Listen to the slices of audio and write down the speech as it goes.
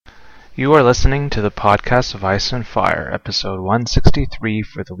You are listening to the podcast of Ice and Fire, episode 163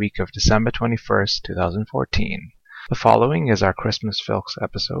 for the week of December 21st, 2014. The following is our Christmas Filks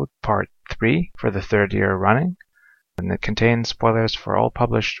episode, part 3 for the third year running, and it contains spoilers for all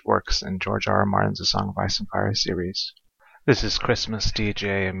published works in George R. R. Martin's A Song of Ice and Fire series. This is Christmas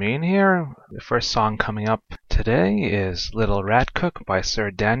DJ Amin here. The first song coming up today is Little Rat Cook by Sir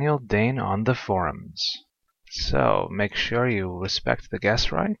Daniel Dane on the forums. So make sure you respect the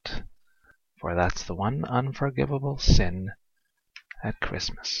guest right, for that's the one unforgivable sin at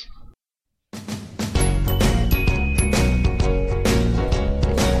Christmas.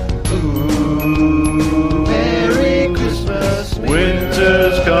 Ooh, Merry Christmas.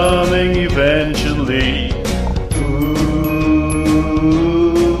 Winter's coming eventually. Ooh.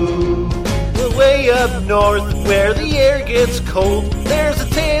 We're way up north where the air gets cold. There's a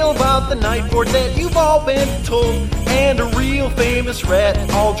tale about the night fort that you've all been told. And a real famous rat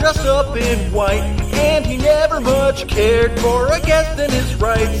all dressed up in white. And he never much cared for a guest and his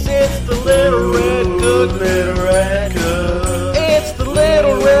rights. It's the little red cook, little red cook. It's the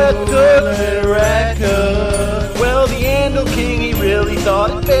little red cook, little red cook. Well, the Andal King, he really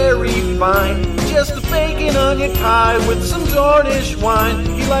thought it very fine. Just a bacon onion pie with some Dornish wine.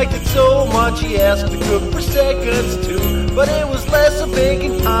 He liked it so much he asked to cook for seconds too. But it was less a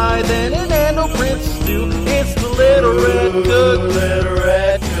bacon pie than an Andal Prince stew. It's the little red cook, little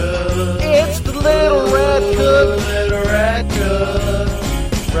red cook. It's the little red cook, little red cook.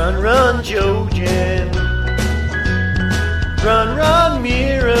 Run, run, Jojen. Run, run,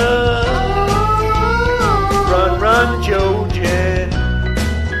 Mira. Run, run, Jojen.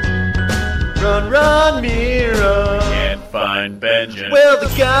 Run, run, Mira. Can't find Benjamin. Well, the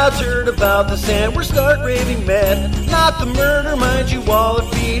gods heard about this and were start raving mad. Not the murder, mind you, all of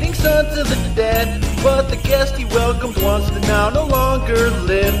feeding sons to the dead. But the guest he welcomed once to now no longer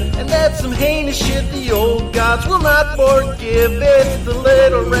live. And that's some heinous shit the old gods will not forgive. It's the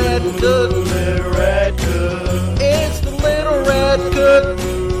little red cook, little red cook. It's the little red cook.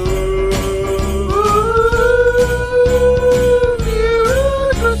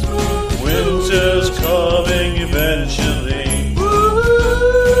 Winter's coming eventually.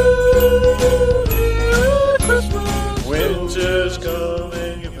 Christmas. Winter's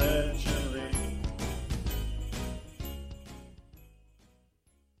coming eventually.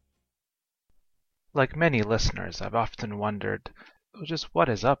 Like many listeners, I've often wondered, just what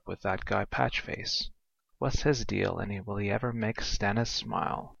is up with that guy Patchface? What's his deal, and will he ever make Stannis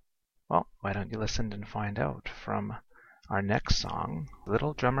smile? Well, why don't you listen and find out from our next song,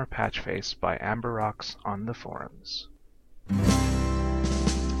 Little Drummer Patchface by Amber Rocks on the forums.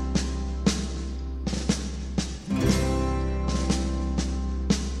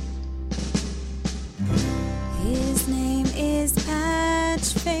 His name is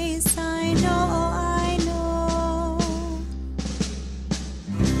Patchface, I know.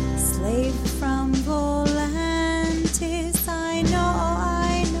 Slave from Volantis, I know.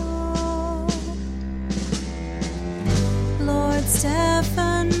 Lord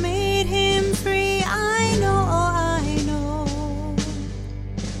Stefan made him free, I know.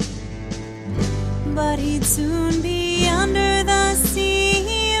 But he'd soon be under the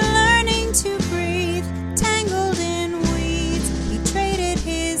sea, learning to breathe, tangled in weeds, he traded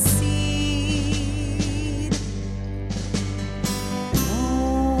his seed.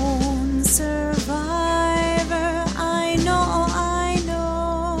 Lone survivor, I know,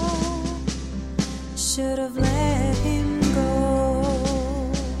 should have let him go.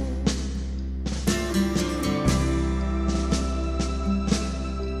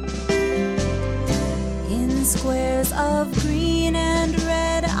 In squares of green and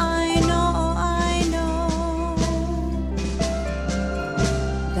red, I know.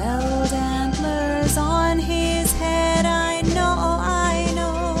 Belled antlers on his head, I know.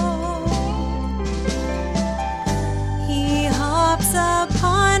 He hops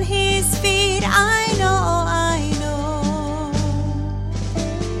upon his feet, I know.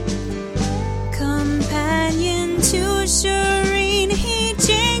 Companion to Shireen, he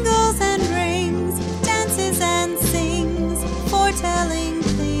jingles and rings, dances and sings, foretelling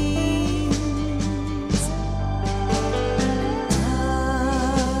things.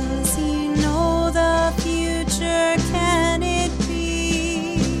 Does he know the future? Can it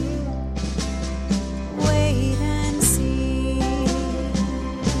be? Wait and see.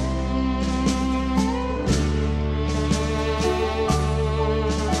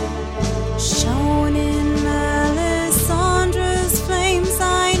 Shown in malice on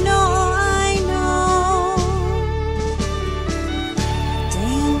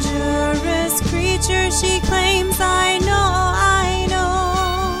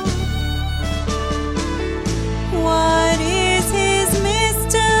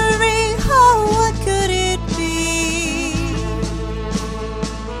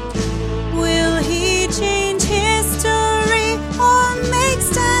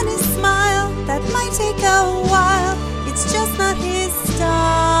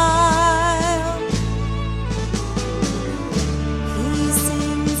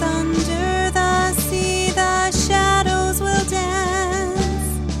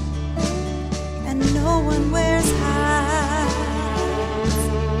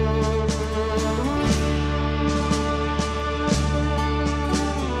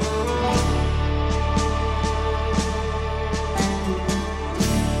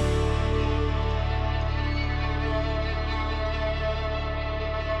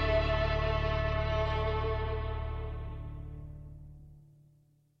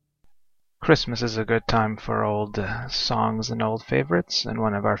Christmas is a good time for old songs and old favorites, and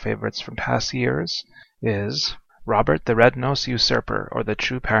one of our favorites from past years is Robert the Red-Nosed Usurper, or The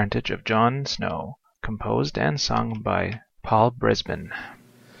True Parentage of Jon Snow, composed and sung by Paul Brisbane.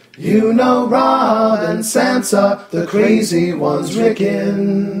 You know Rod and Sansa, the crazy ones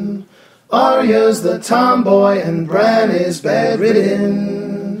Rickon. Arya's the tomboy and Bran is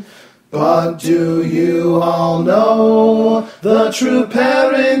bedridden. But do you all know the true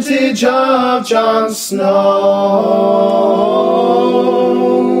parentage of Jon Snow?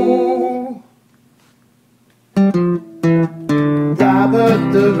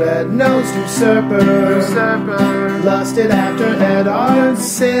 Robert the red-nosed usurper lusted after Eddard's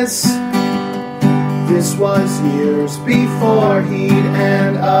sis. This was years before he'd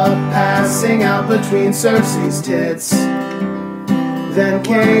end up passing out between Cersei's tits. Then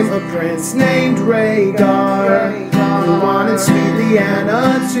came a prince named Rhaegar, who wanted sweet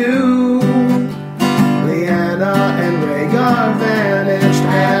Lyanna too. Lyanna and Rhaegar vanished,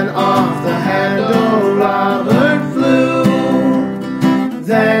 and off the handle Robert flew.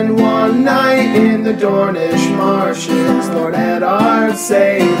 Then one night in the Dornish marshes, Lord Eddard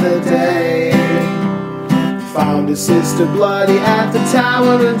saved the day. Found his sister bloody at the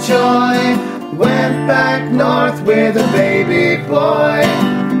Tower of Joy. Went back north with a baby boy.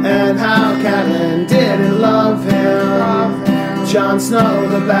 And how Catelyn didn't love him. Jon Snow,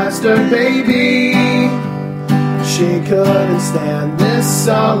 the bastard baby. She couldn't stand this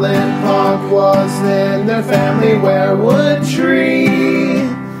sullen punk. Was in their family weirwood tree.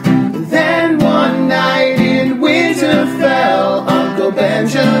 Then one night in Winterfell, Uncle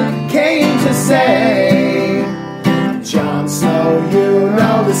Benjen came to say, Jon Snow, you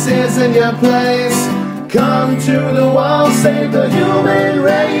know this isn't your place. Come to the wall, save the human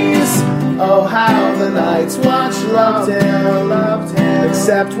race. Oh, how the Night's Watch loved him.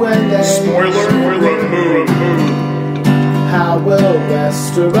 Except when they... Spoiler alert. How will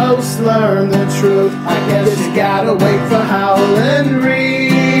Westeros learn the truth? I guess you gotta wait for Howland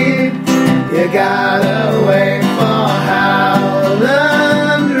Reed. You gotta wait for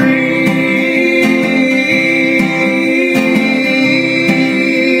Howland Reed.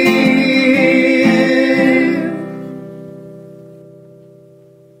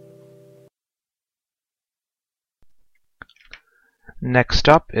 Next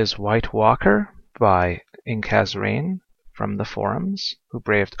up is White Walker by Inkaz Rain from the forums, who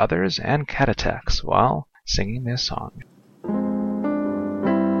braved others and cat attacks while singing this song.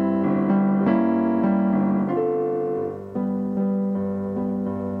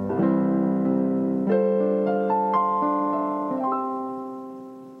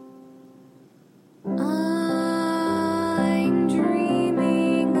 I'm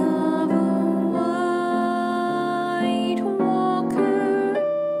dreaming of a white walker,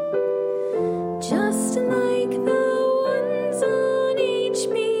 just like the ones on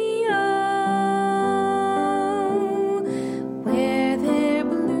HBO.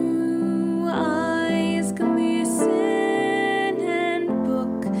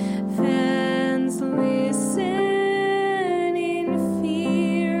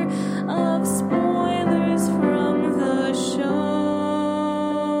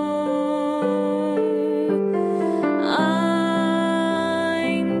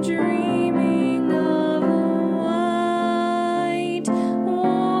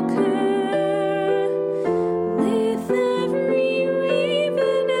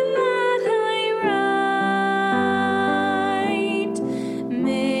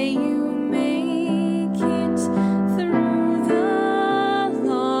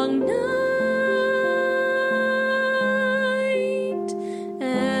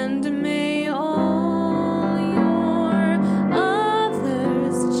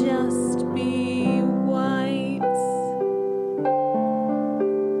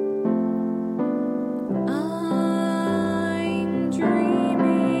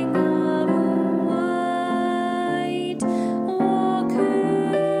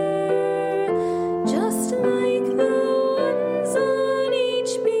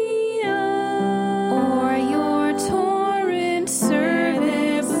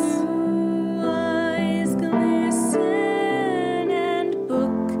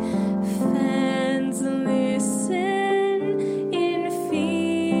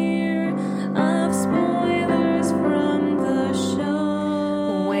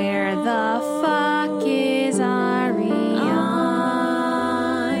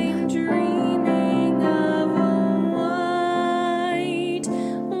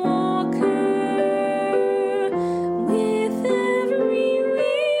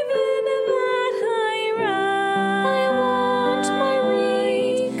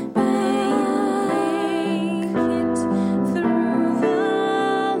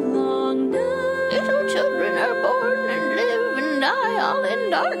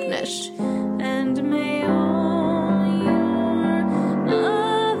 darkness. And may all your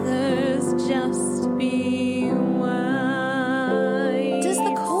others just be white. Does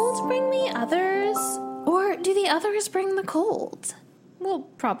the cold bring me others? Or do the others bring the cold? We'll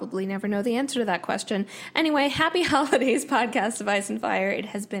probably never know the answer to that question. Anyway, happy holidays, podcast of Ice and Fire. It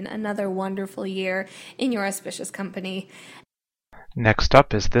has been another wonderful year in your auspicious company. Next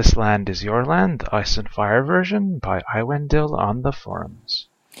up is This Land Is Your Land, the Ice and Fire version by Iwendil on the forums.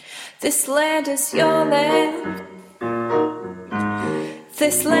 This land is your land.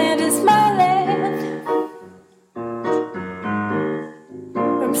 This land is my land.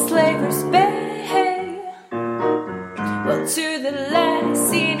 From Slaver's Bay to the last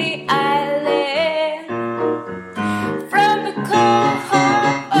city island, from the cold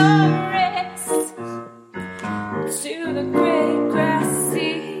forest to the great grass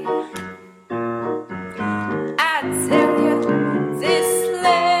sea. I tell you, this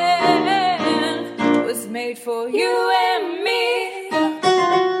land was made for you and me.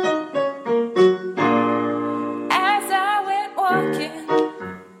 As I went walking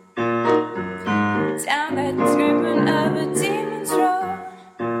down that turban of a demon's road,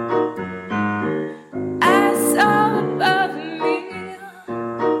 I saw above me,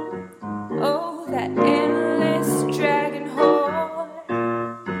 oh, that endless dragon horde.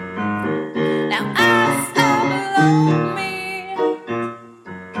 Now I saw below me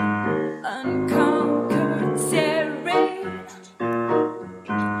unconquered terrain,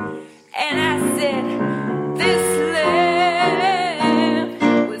 and I said, this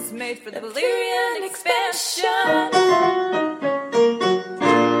land was made for the Valyrian expansion.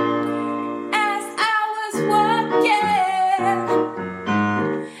 As I was walking,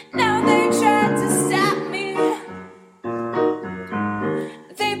 now they tried to stop me.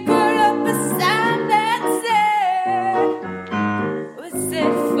 They put up a sign that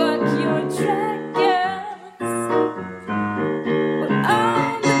said, fuck your dragons. But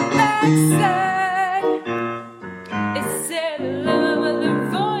on the backside, it said, love of the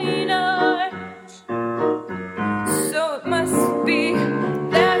void. So it must be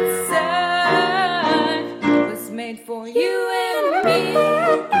that sign was made for you and me.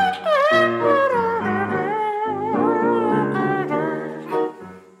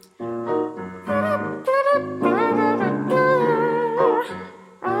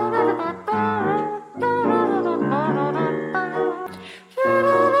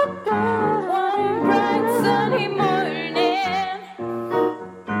 One bright sunny morning,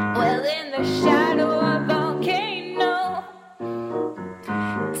 well, in the shadow of a volcano,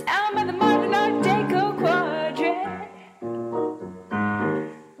 down by the modern Art Deco quadrant,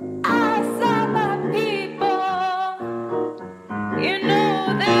 I saw my people. You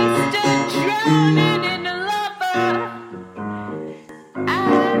know, they stood drowning in the lava. I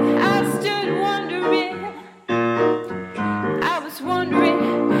stood wondering. I was wondering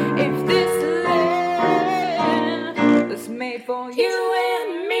if this land was made for you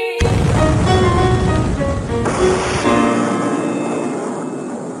and me.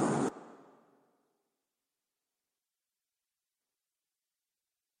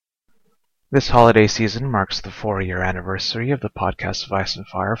 This holiday season marks the 4-year anniversary of the podcast of Ice and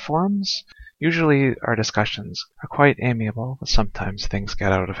Fire forums. Usually our discussions are quite amiable, but sometimes things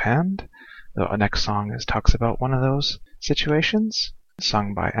get out of hand. The next song talks about one of those situations,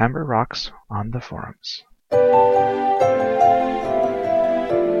 sung by Amber Rocks on the forums.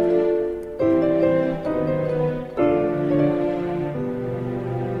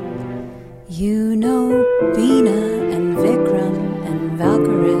 You know Bina and Vikram and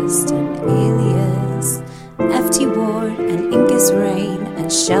Valkyrist and Elias, FT Ward and Incus Rain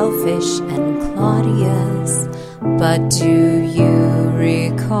and Shellfish and Claudius. But do you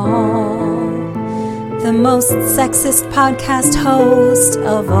recall the most sexist podcast host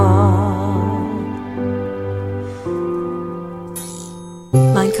of all?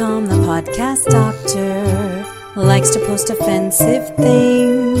 Micom, the podcast doctor, likes to post offensive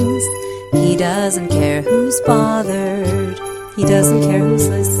things. He doesn't care who's bothered. He doesn't care who's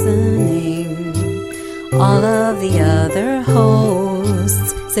listening. All of the other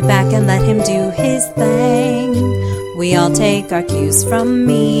hosts sit back and let him do his thing. We all take our cues from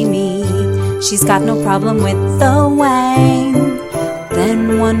Mimi. She's got no problem with the wang.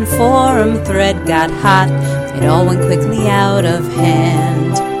 Then one forum thread got hot. It all went quickly out of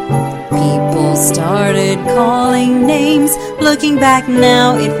hand. People started calling names. Looking back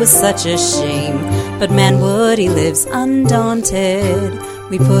now, it was such a shame. But man, Woody lives undaunted.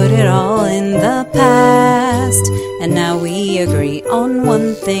 We put it all in the past. And now we agree on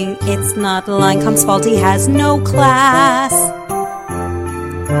one thing. It's not Linecom's fault, he has no class.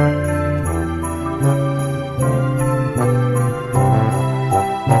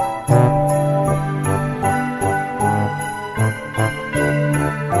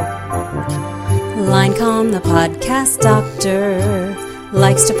 the podcast doctor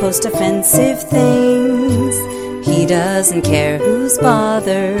likes to post offensive things. He doesn't care who's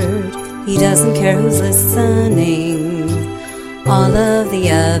bothered. He doesn't care who's listening. All of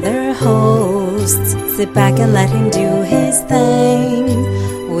the other hosts sit back and let him do his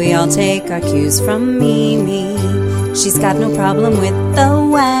thing. We all take our cues from Mimi. She's got no problem with the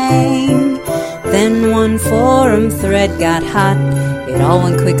wang. Then one forum thread got hot. It all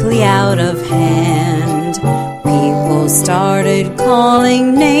went quickly out of hand. People started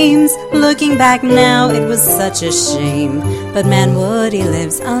calling names. Looking back now, it was such a shame. But man, Woody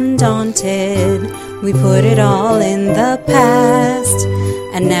lives undaunted. We put it all in the past.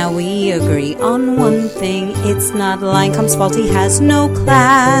 And now we agree on one thing. It's not Linecom's fault he has no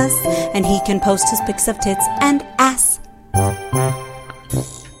class. And he can post his pics of tits and ass.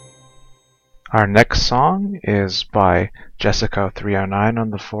 Our next song is by Jessica309 on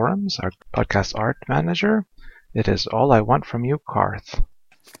the forums, our podcast art manager. It is All I Want From You, Karth.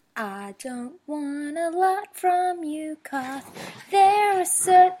 I don't want a lot from you, Karth. There are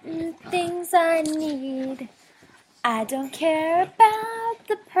certain things I need. I don't care about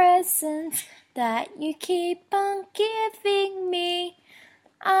the presents that you keep on giving me.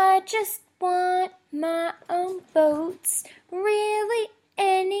 I just want my own boats, really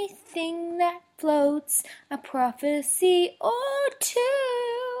anything that floats, a prophecy or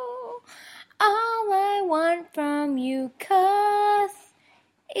two. All I want from you, Karth,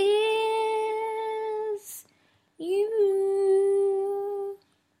 is you.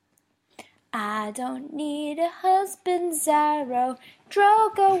 I don't need a husband, Zyro.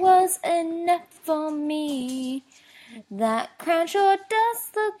 Drogo was enough for me. That crown sure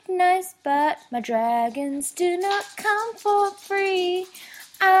does look nice, but my dragons do not come for free.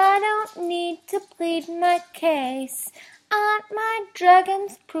 I don't need to plead my case. Aren't my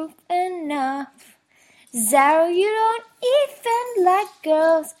dragons proof enough? Zaro, you don't even like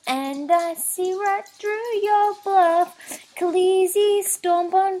girls, and I see right through your bluff. Khaleesi,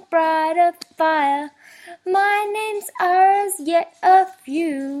 Stormborn, Bride of Fire, my names are as yet a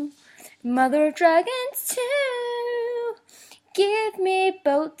few. Mother of Dragons too. Give me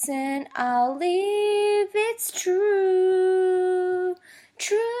boats and I'll leave. It's true,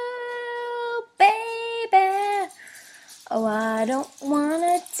 true, baby. Oh, I don't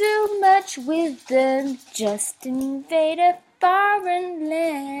wanna do much with them. Just invade a foreign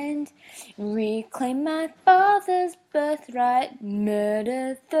land. Reclaim my father's birthright.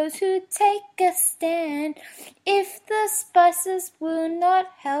 Murder those who take a stand. If the spices will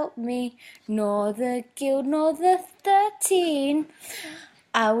not help me, nor the guild, nor the 13,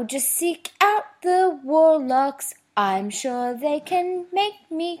 I will just seek out the warlocks. I'm sure they can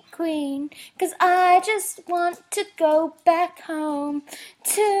make me queen, 'cause I just want to go back home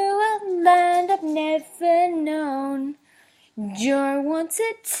to a land I've never known. Jor wants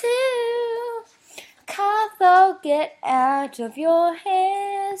it too. Karth, I'll get out of your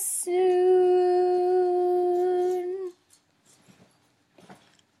hair soon.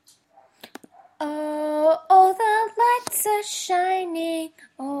 Oh, all the lights are shining,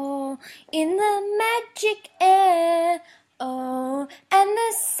 oh, in the magic air, oh, and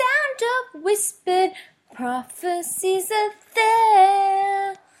the sound of whispered prophecies are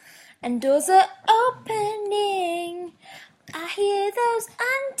there, and doors are opening. I hear those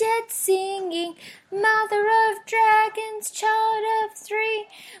undead singing, Mother of Dragons, Child of Three,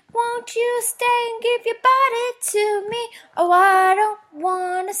 won't you stay and give your body to me? Oh, I don't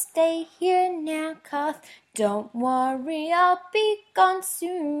wanna stay here now, Karth. Don't worry, I'll be gone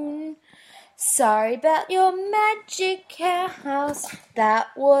soon. Sorry about your magic house,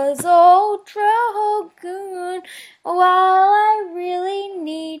 that was old Drogoon. All I really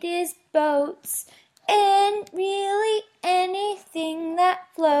need is boats, and really anything that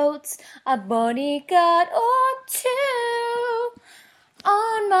floats, a bodyguard or two.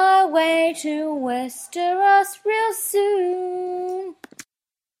 On my way to Westeros real soon.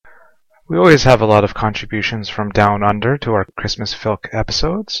 We always have a lot of contributions from Down Under to our Christmas Filk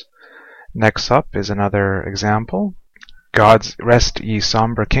episodes. Next up is another example. God's Rest Ye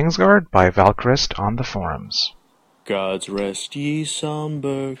Somber Kingsguard by Valkyrist on the forums. God's rest ye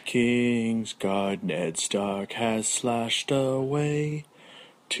somber Kingsguard, Ned Stark has slashed away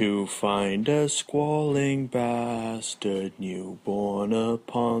to find a squalling bastard newborn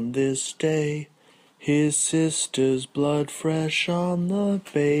upon this day. His sister's blood fresh on the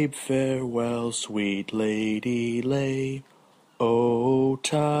babe, farewell, sweet lady lay. Oh,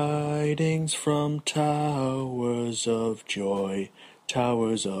 tidings from towers of joy,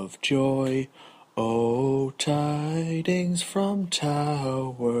 towers of joy. Oh, tidings from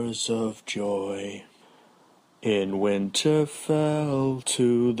towers of joy. In Winterfell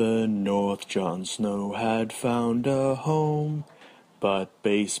to the north, Jon Snow had found a home, but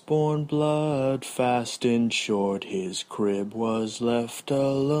base-born blood fast and short, his crib was left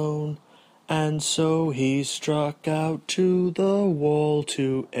alone, and so he struck out to the wall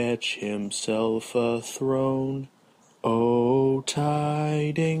to etch himself a throne. Oh,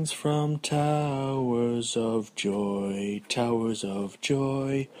 tidings from towers of joy, towers of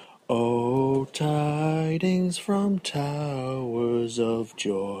joy. Oh, tidings from towers of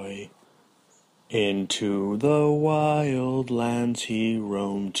joy. Into the wild lands he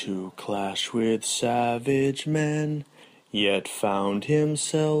roamed to clash with savage men, yet found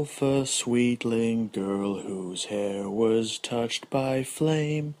himself a sweetling girl whose hair was touched by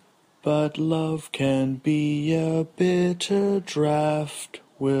flame. But love can be a bitter draught.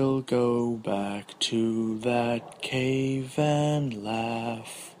 We'll go back to that cave and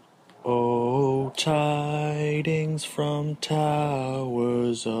laugh. Oh, tidings from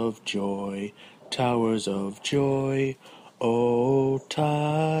towers of joy, towers of joy. Oh,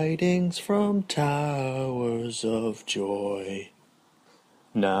 tidings from towers of joy.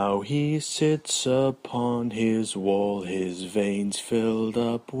 Now he sits upon his wall, his veins filled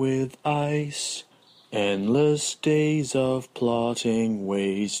up with ice. Endless days of plotting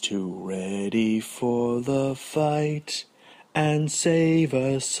ways to ready for the fight, and save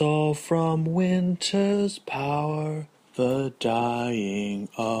us all from winter's power, the dying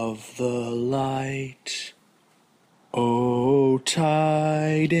of the light. Oh,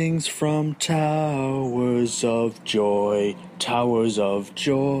 tidings from towers of joy, towers of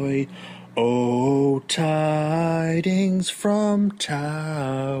joy. Oh, tidings from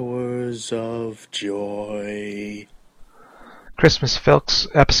towers of joy. Christmas Filks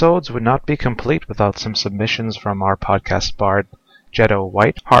episodes would not be complete without some submissions from our podcast bard, Jetto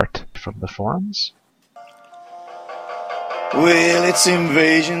Whiteheart, from the forums. Well, it's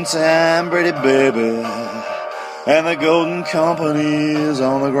invasion time, pretty baby, and the golden company is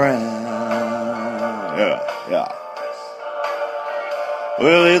on the ground. Yeah.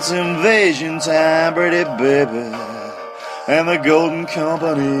 Well, it's invasion time, pretty baby, and the golden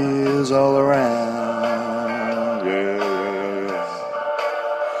company is all around. Yeah.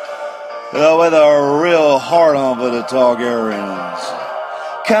 With a real hard-on for the Targaryens,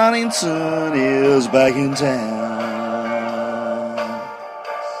 Connington is back in town.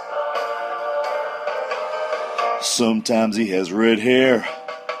 Sometimes he has red hair,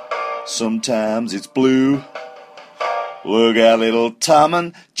 sometimes it's blue. Look out, little Tom,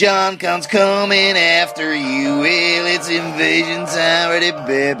 and John comes coming after you. Well, it's invasion time, ready,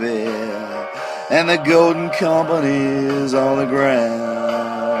 baby, and the golden company is on the ground.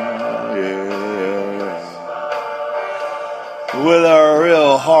 Yeah. With a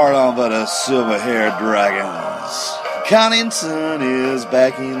real hard-on for the silver-haired dragons, Connington is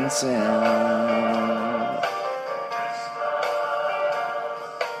back in town.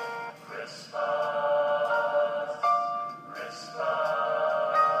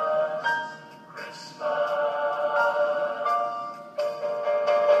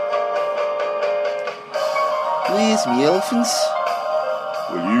 Where's me elephants?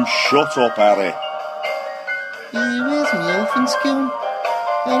 Will you shut up, Harry? Yeah, where's me elephants going?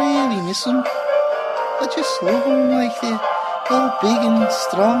 I really miss them. I just love them, like they're all big and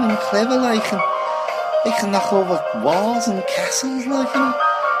strong and clever, like, and they can knock over walls and castles, like, and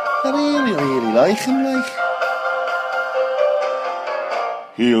I really like them, like.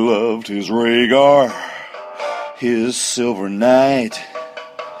 He loved his Rhaegar, his silver knight.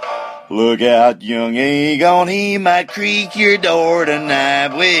 Look out, young Aegon, he might creak your door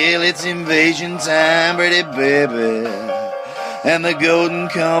tonight. Well, it's invasion time, pretty baby, and the golden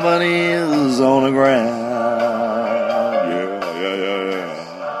company is on the ground. Yeah.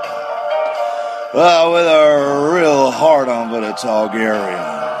 Oh, with a real hard-on for the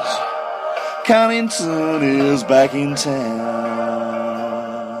Targaryens, Connington is back in town.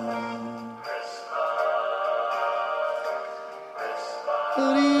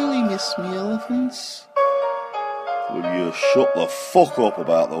 Me elephants. Will you shut the fuck up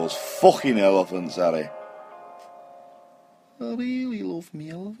about those fucking elephants, Harry? I really love me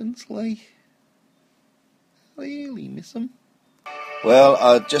elephants, like. I really miss them. Well,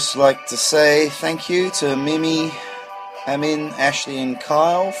 I'd just like to say thank you to Mimi, Amin, Ashley and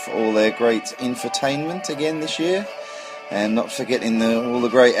Kyle for all their great infotainment again this year, and not forgetting all the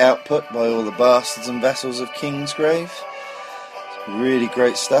great output by all the bastards and vassals of Kingsgrave. Really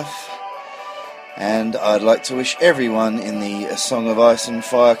great stuff. And I'd like to wish everyone in the A Song of Ice and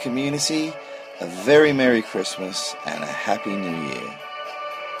Fire community a very Merry Christmas and a Happy New Year.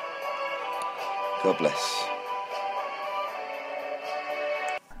 God bless.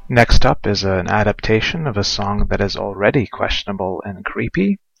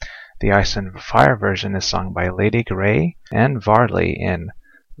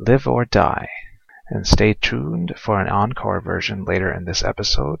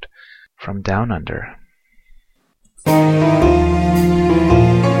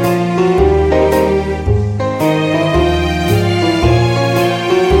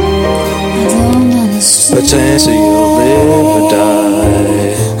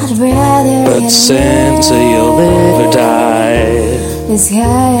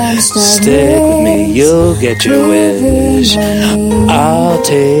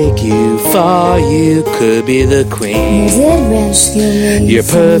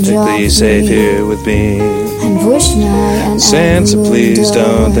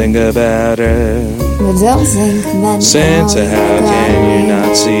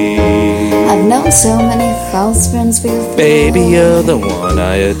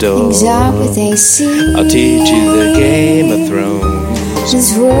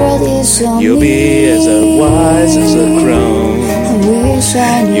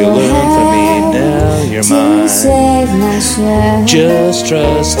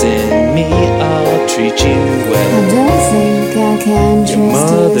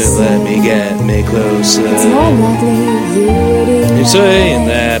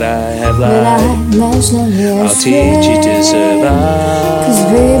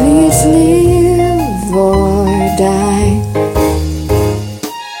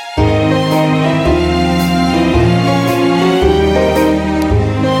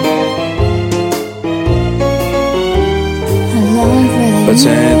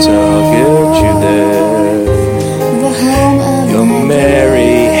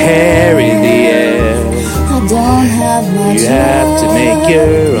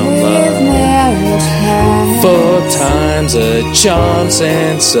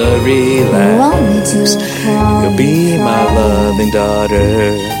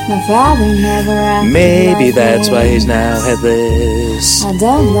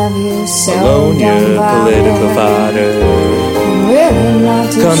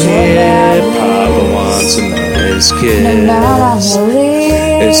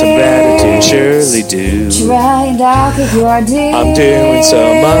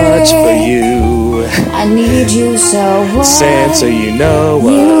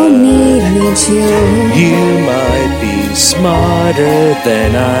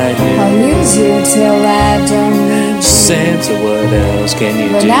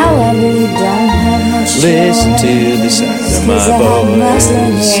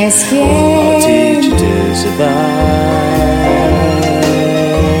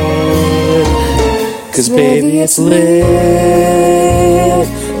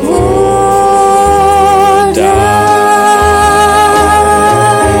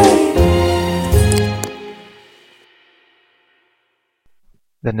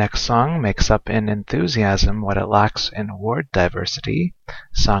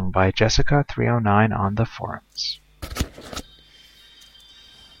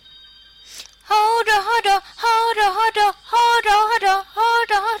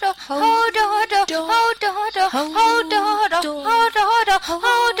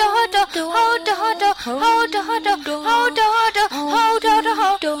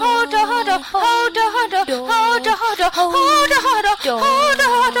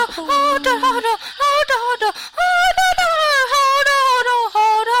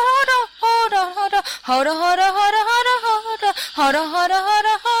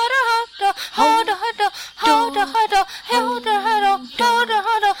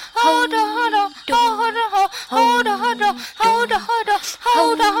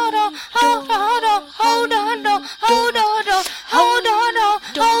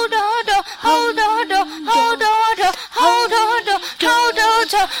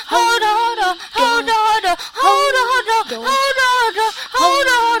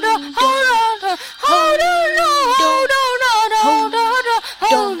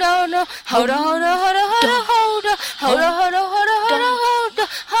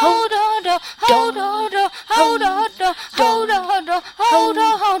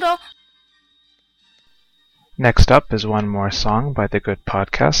 Next up is one more song by the good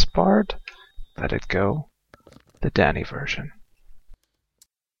podcast bard, Let It Go, the Danny version.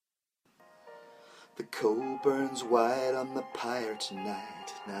 The coal burns white on the pyre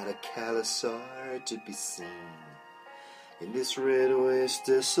tonight, not a callous heart to be seen. In this red waste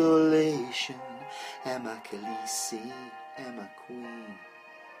desolation, am I Khaleesi, am I queen?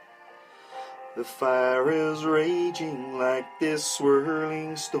 The fire is raging like this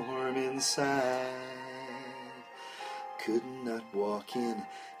swirling storm inside. Could not walk in,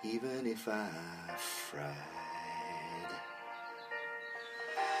 even if I fried.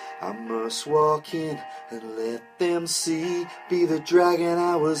 I must walk in and let them see, be the dragon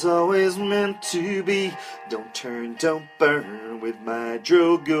I was always meant to be. Don't turn, don't burn with my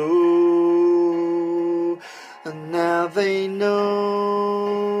Drogo. And now they know.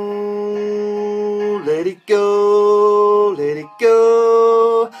 Let it go, let it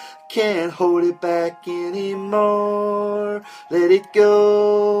go. Can't hold it back anymore. Let it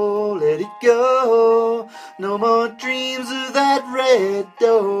go, let it go. No more dreams of that red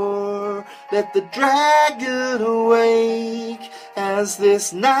door. Let the dragon awake as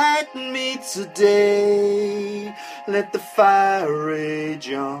this night meets a day. Let the fire rage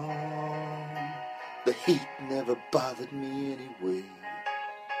on. The heat never bothered me anyway.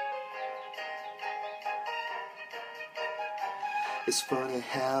 It's funny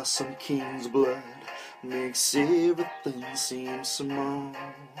how some king's blood makes everything seem small,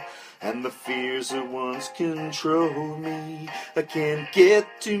 and the fears that once controlled me can't get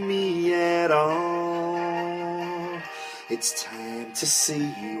to me at all. It's time to see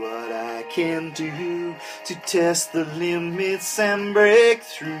what I can do to test the limits and break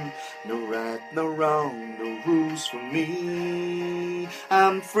through. No right, no wrong, no rules for me.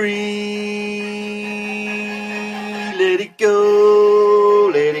 I'm free. Let it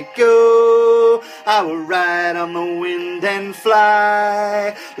go, let it go. I will ride on the wind and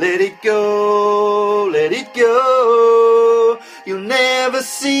fly. Let it go, let it go. You'll never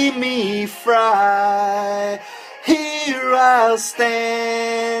see me fry. Here I'll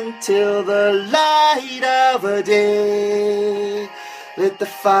stand till the light of a day. Let the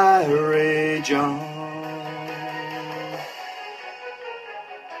fire rage on.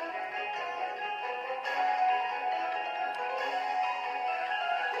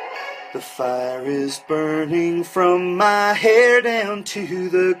 The fire is burning from my hair down to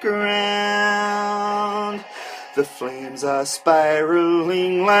the ground. The flames are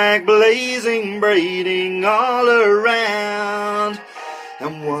spiraling like blazing braiding all around.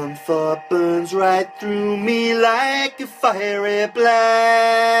 And one thought burns right through me like a fiery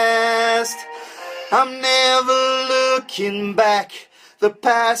blast. I'm never looking back. The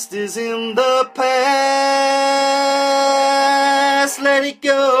past is in the past. Let it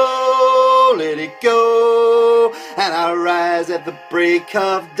go, let it go. And I'll rise at the break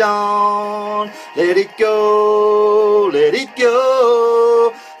of dawn. Let it go, let it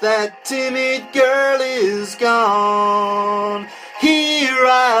go. That timid girl is gone. Here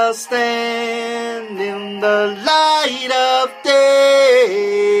I'll stand in the light of day.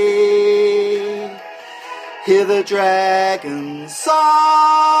 Hear the dragon's song.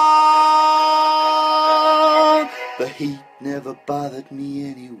 The heat never bothered me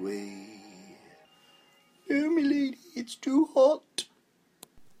anyway. Oh, my lady, it's too hot.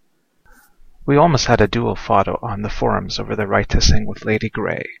 We almost had a dual photo on the forums over the right to sing with Lady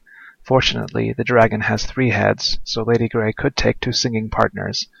Grey. Fortunately, the dragon has 3 heads, so Lady Grey could take 2 singing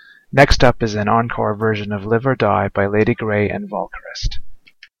partners. Next up is an encore version of Live or Die by Lady Grey and Valkyrist.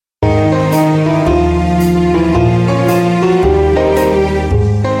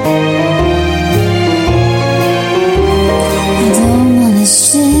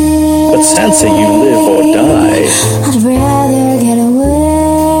 But Sansa, you live or die. I'd rather get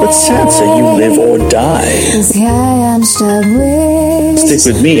away. But Sansa, you live or die. This guy I'm stuck with. Stick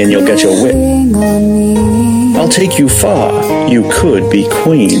with me and you'll get your whip. I'll take you far. You could be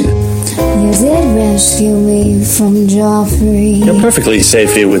queen. You did rescue me from Joffrey. You're perfectly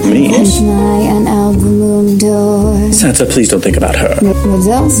safe here with me. Push my unalbum door. Sansa, please don't think about her. But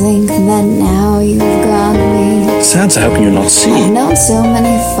don't think that now you've got me. Sansa, how can you not see? I've known so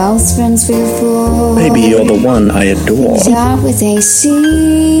many false friends before. Maybe you're the one I adore. Start with AC.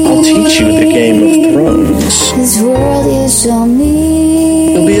 I'll teach you the Game of Thrones. This world is so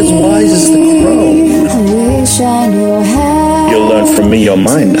mean. You'll be as wise as the crone. I wish I knew how. You'll learn from me, you're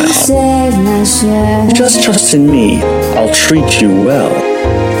mine now. Save myself. Just trust in me. I'll treat you well. I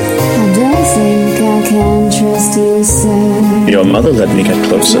don't think I can trust you, sir. Your mother let me get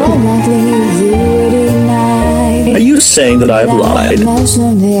closer. More likely you would deny. Are you saying that I've lied? I'll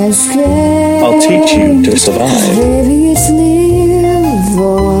teach you to survive. Baby, it's live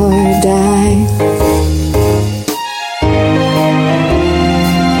or die.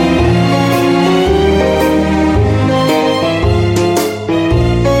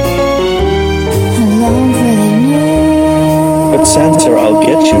 But Sansa, I'll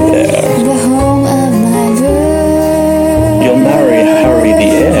get you there. The home of my birth. You'll marry Harry the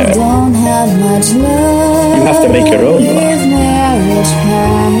heir. Don't have much love. You have to make your own luck. If marriage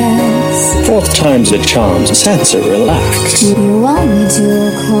has 4th time's a charm. Sansa, relax. You want me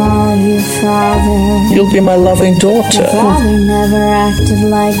to call you father? You'll be my loving daughter. Father never acted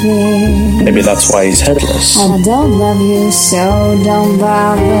like this. Maybe that's why he's headless. I don't love you, so don't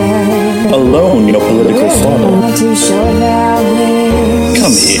bother. Alone, your political father. Not too sure about this.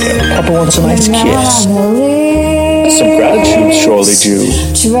 Come here. Papa wants a nice kiss. Some gratitude surely due.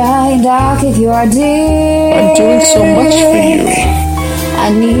 Try dark if you're dear. I'm doing so much for you. I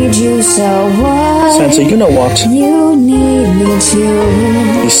need you, so what? Sansa, you know what? You need me too.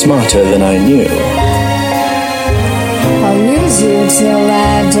 You're smarter than I knew. I'll use you till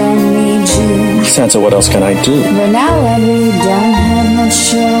I don't need you. Sansa, what else can I do? But now I really don't have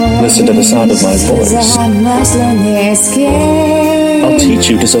much choice. Listen to the sound of my voice. 'Cause I must learn to escape. I'll teach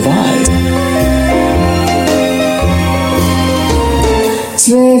you to survive.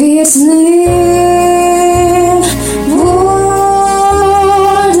 Seriously, would I?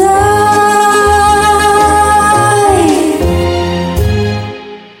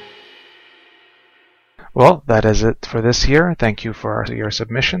 Well, that is it for this year. Thank you for your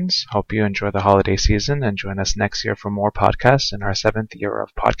submissions. Hope you enjoy the holiday season and join us next year for more podcasts in our 7th year of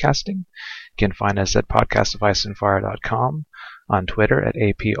podcasting. You can find us at podcastofIceandFire.com, on Twitter at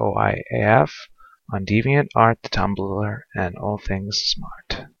APOIAF, on DeviantArt, Tumblr, and all things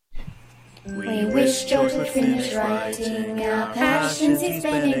smart. We wish George would finish writing our passions he's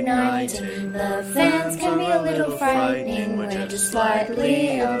been igniting. The fans can be a little frightening, we're just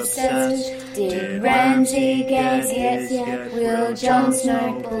slightly obsessed. Did Ramsay get yet? Will Jon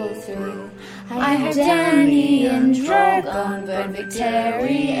Snow pull through? I heard Dany and Drogon burn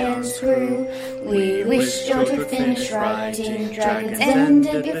Victarion's crew. We wish George would finish writing. Dragons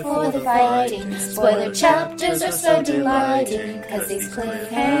ended before the fighting. Spoiler chapters are so delighting, 'cause these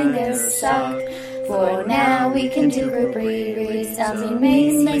cliffhangers suck. For now we can do group rereads. I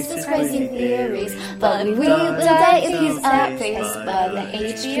mean, makes us crazy theories, but we will die if he's outpaced by the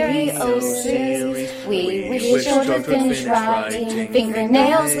HBO series. We wish George would finish writing.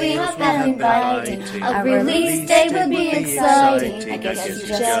 Fingernails we have been biting. A release day would be exciting. I guess you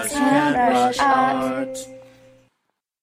just can't rush art.